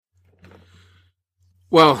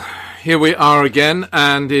Well, here we are again,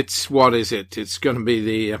 and what is it? It's going to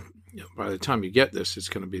be by the time you get this, it's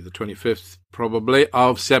going to be the 25th, probably,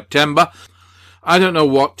 of September. I don't know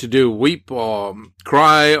what to do, weep or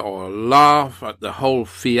cry or laugh at the whole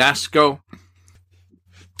fiasco.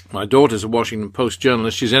 My daughter's a Washington Post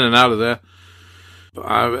journalist. She's in and out of there,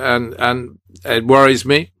 and it worries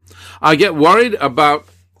me. I get worried about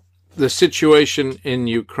the situation in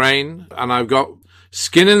Ukraine, and I've got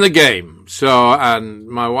skin in the game. So, and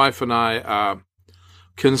my wife and I are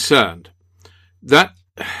concerned. But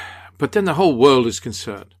then the whole world is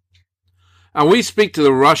concerned. And we speak to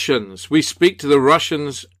the Russians. We speak to the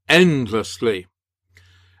Russians endlessly.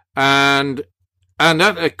 And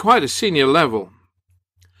at quite a senior level.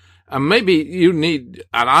 And maybe you need,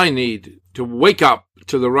 and I need, to wake up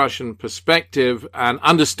to the Russian perspective and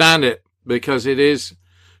understand it, because it is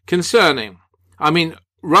concerning. I mean,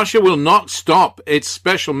 Russia will not stop its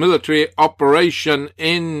special military operation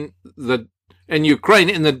in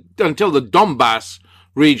Ukraine until the Donbass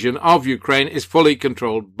region of Ukraine is fully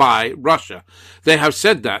controlled by Russia. They have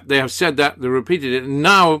said that. They repeated it. And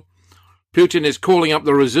now Putin is calling up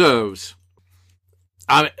the reserves.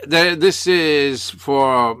 This is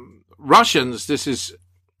for Russians. This is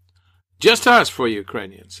just as for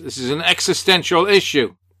Ukrainians. This is an existential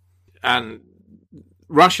issue. And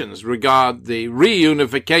Russians regard the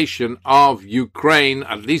reunification of Ukraine,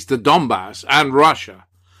 at least the Donbass, and Russia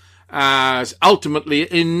as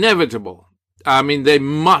ultimately inevitable. I mean, they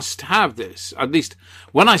must have this. At least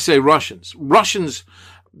when I say Russians,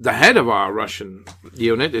 the head of our Russian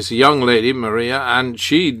unit is a young lady, Maria, and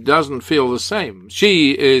she doesn't feel the same.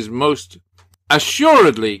 She is most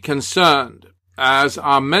assuredly concerned, as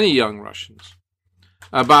are many young Russians,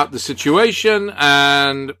 about the situation,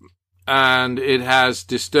 and it has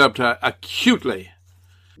disturbed her acutely.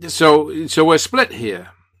 So we're split here.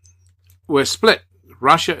 We're split.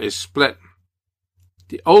 Russia is split.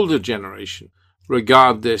 The older generation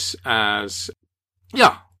regard this as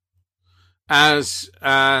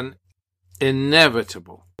an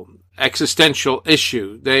inevitable existential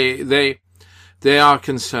issue. They are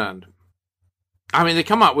concerned. I mean, they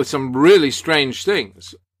come up with some really strange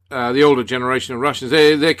things. The older generation of Russians,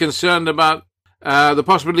 they're concerned about the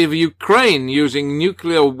possibility of Ukraine using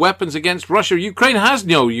nuclear weapons against Russia. Ukraine has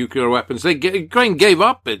no nuclear weapons. Ukraine gave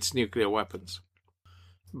up its nuclear weapons.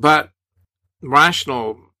 But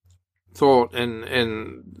rational thought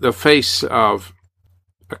in the face of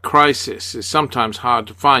a crisis is sometimes hard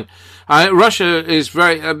to find. Russia is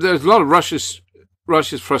there's a lot of Russia's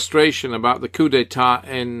frustration about the coup d'etat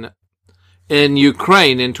in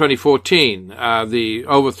Ukraine in 2014, the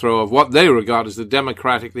overthrow of what they regard as the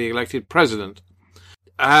democratically elected president.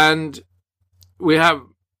 And we have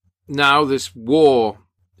now this war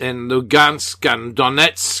in Lugansk and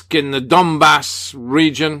Donetsk in the Donbass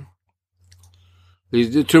region.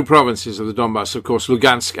 The two provinces of the Donbass, of course,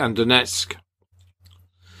 Lugansk and Donetsk.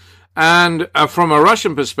 And from a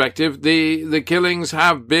Russian perspective, the killings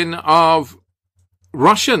have been of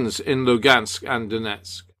Russians in Lugansk and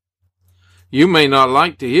Donetsk. You may not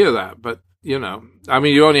like to hear that, but, you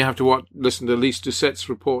only have to listen to Lise Doucet's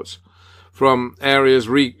reports from areas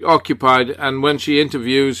reoccupied, and when she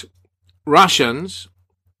interviews Russians,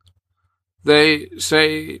 they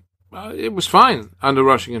say it was fine under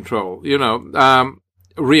Russian control.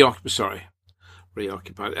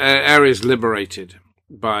 Reoccupied areas liberated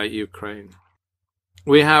by Ukraine.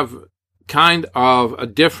 We have kind of a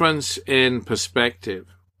difference in perspective.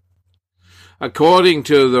 According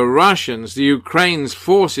to the Russians, the Ukraine's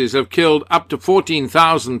forces have killed up to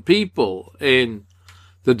 14,000 people in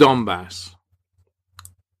the Donbass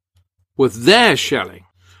with their shelling.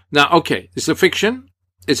 Now, okay, it's a fiction.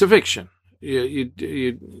 It's a fiction. You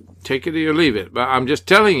take it or you leave it. But I'm just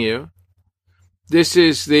telling you,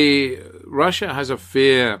 Russia has a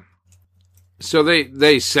fear. So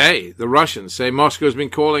the Russians say Moscow has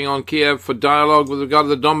been calling on Kiev for dialogue with regard to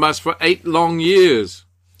the Donbass for 8 long years.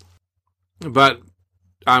 But,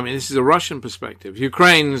 this is a Russian perspective.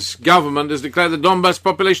 Ukraine's government has declared the Donbass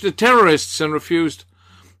population as terrorists and refused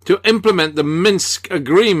to implement the Minsk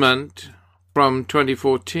agreement from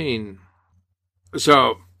 2014.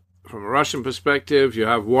 So, from a Russian perspective, you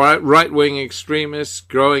have right-wing extremists,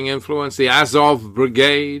 growing influence, the Azov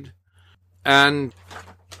Brigade. And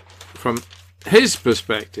from his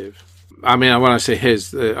perspective, when I say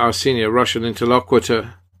his, our senior Russian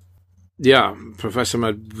interlocutor, Professor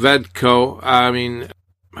Medvedko,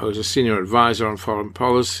 who's a senior advisor on foreign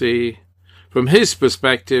policy. From his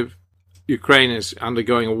perspective, Ukraine is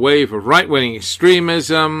undergoing a wave of right-wing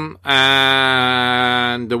extremism,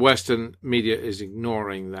 and the Western media is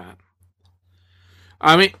ignoring that.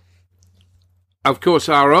 of course,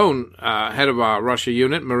 our own head of our Russia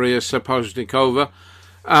unit, Maria Sapochnikova,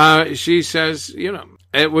 she says,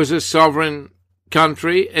 it was a sovereign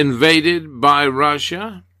country invaded by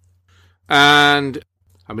Russia. And,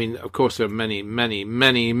 I mean, of course, there are many, many,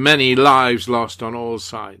 many, many lives lost on all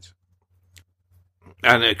sides.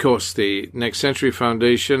 And, of course, the Next Century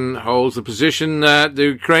Foundation holds the position that the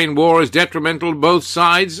Ukraine war is detrimental to both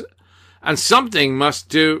sides, and something must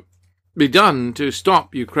be done to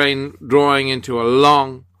stop Ukraine drawing into a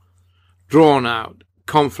long, drawn-out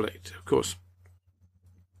conflict. Of course,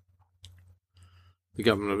 the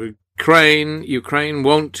government of Ukraine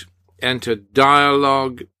won't enter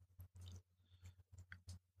dialogue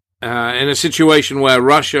in a situation where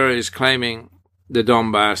Russia is claiming the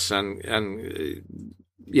Donbass, and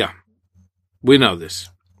we know this.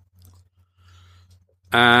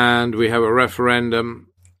 And we have a referendum,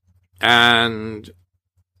 and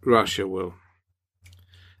Russia will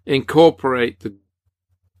incorporate the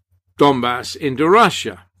Donbass into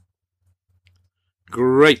Russia.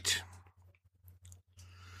 Great.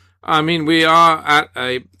 I mean, we are at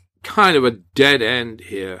a kind of a dead end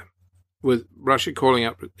here, with Russia calling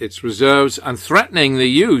up its reserves and threatening the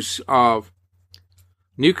use of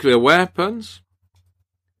nuclear weapons.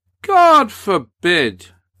 God forbid.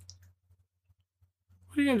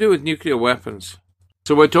 What are you going to do with nuclear weapons?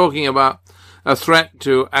 So we're talking about a threat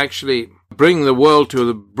to actually bring the world to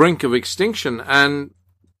the brink of extinction. And,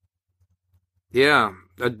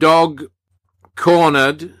 a dog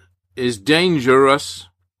cornered is dangerous.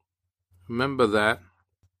 Remember that.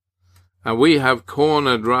 And we have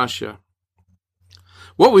cornered Russia.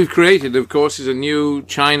 What we've created, of course, is a new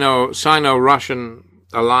Sino-Russian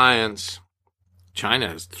alliance.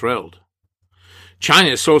 China is thrilled. China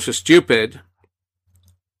is so stupid.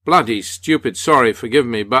 Bloody stupid. Sorry, forgive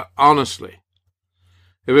me, but honestly,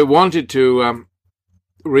 if it wanted to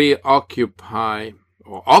reoccupy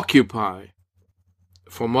or occupy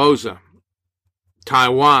Formosa,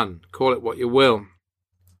 Taiwan, call it what you will,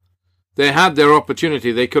 they had their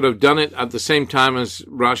opportunity. They could have done it at the same time as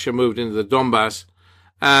Russia moved into the Donbass,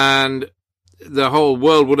 and the whole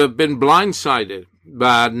world would have been blindsided.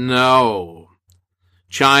 But no,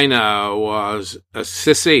 China was a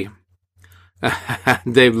sissy.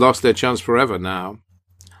 They've lost their chance forever now.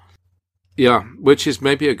 Yeah, which is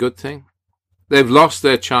maybe a good thing. They've lost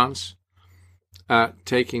their chance at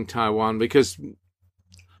taking Taiwan because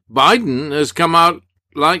Biden has come out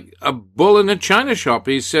like a bull in a china shop.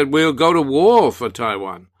 He said, we'll go to war for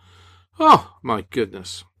Taiwan. Oh, my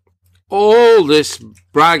goodness. All this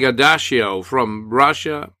braggadocio from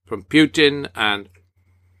Russia, from Putin and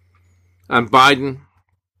Biden.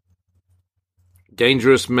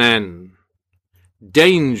 Dangerous men.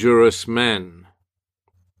 Dangerous men.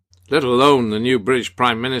 Let alone the new British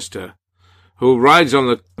Prime Minister, who rides on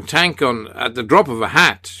the tank at the drop of a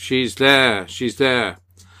hat. She's there. She's there.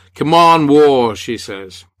 Come on, war, she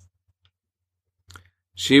says.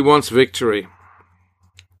 She wants victory.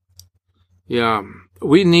 Yeah,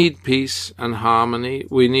 we need peace and harmony.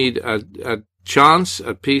 We need a chance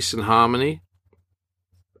at peace and harmony.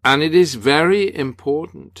 And it is very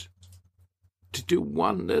important to do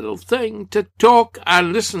one little thing, to talk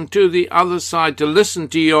and listen to the other side, to listen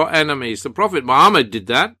to your enemies. The Prophet Muhammad did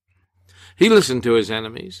that. He listened to his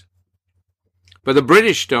enemies. But the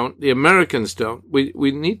British don't, the Americans don't. We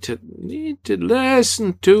need to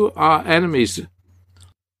listen to our enemies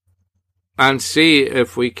and see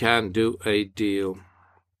if we can do a deal.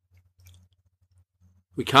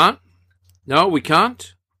 We can't? No, we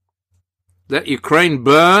can't? Let Ukraine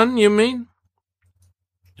burn, you mean?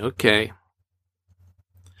 Okay.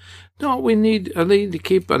 No, we need to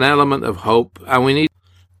keep an element of hope, and we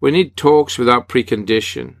need talks without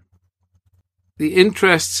precondition. The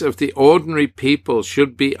interests of the ordinary people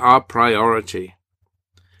should be our priority,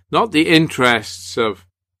 not the interests of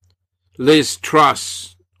Liz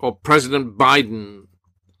Truss or President Biden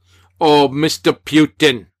or Mr.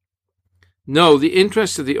 Putin. No, the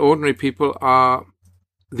interests of the ordinary people are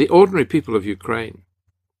the ordinary people of Ukraine.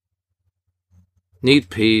 Need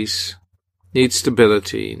peace, need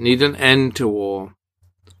stability, need an end to war.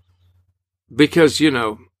 Because,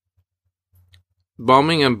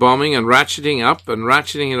 bombing and ratcheting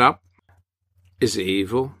it up is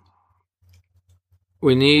evil.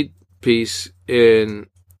 We need peace in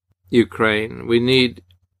Ukraine. We need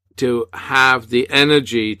to have the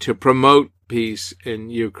energy to promote peace in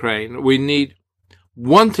Ukraine. We need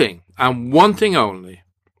one thing, and one thing only,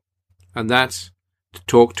 and that's to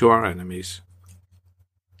talk to our enemies.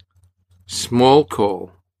 Small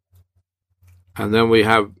call, and then we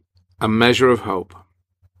have a measure of hope.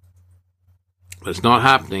 It's not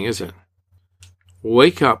happening, is it?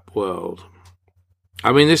 Wake up, world.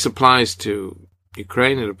 I mean, this applies to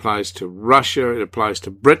Ukraine, it applies to Russia, it applies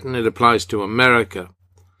to Britain, it applies to America.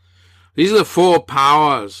 These are the four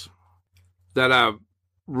powers that are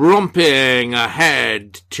romping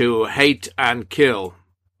ahead to hate and kill.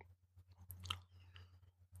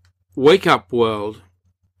 Wake up, world,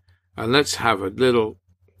 and let's have a little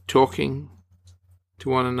talking to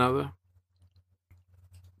one another.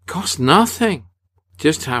 Costs nothing.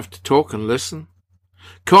 Just have to talk and listen.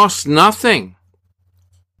 Costs nothing.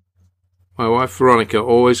 My wife Veronica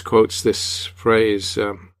always quotes this phrase,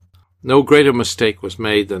 no greater mistake was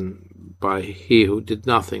made than by he who did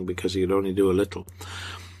nothing because he could only do a little.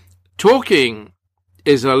 Talking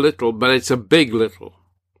is a little, but it's a big little.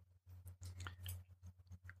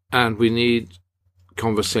 And we need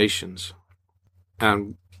conversations.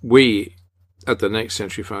 And we at the Next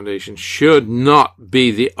Century Foundation should not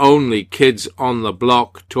be the only kids on the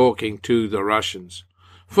block talking to the Russians.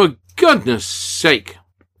 For goodness sake.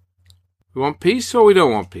 We want peace or we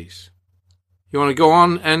don't want peace? You want to go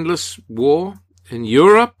on endless war in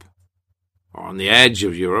Europe? Or on the edge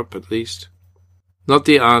of Europe, at least? Not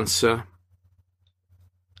the answer.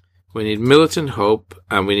 We need militant hope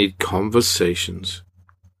and we need conversations.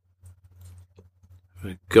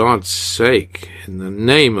 For God's sake, in the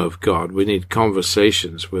name of God, we need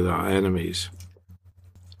conversations with our enemies.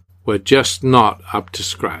 We're just not up to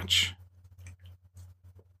scratch.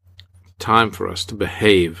 Time for us to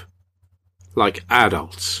behave like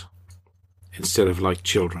adults instead of like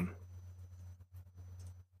children.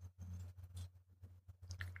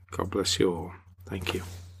 God bless you all. Thank you.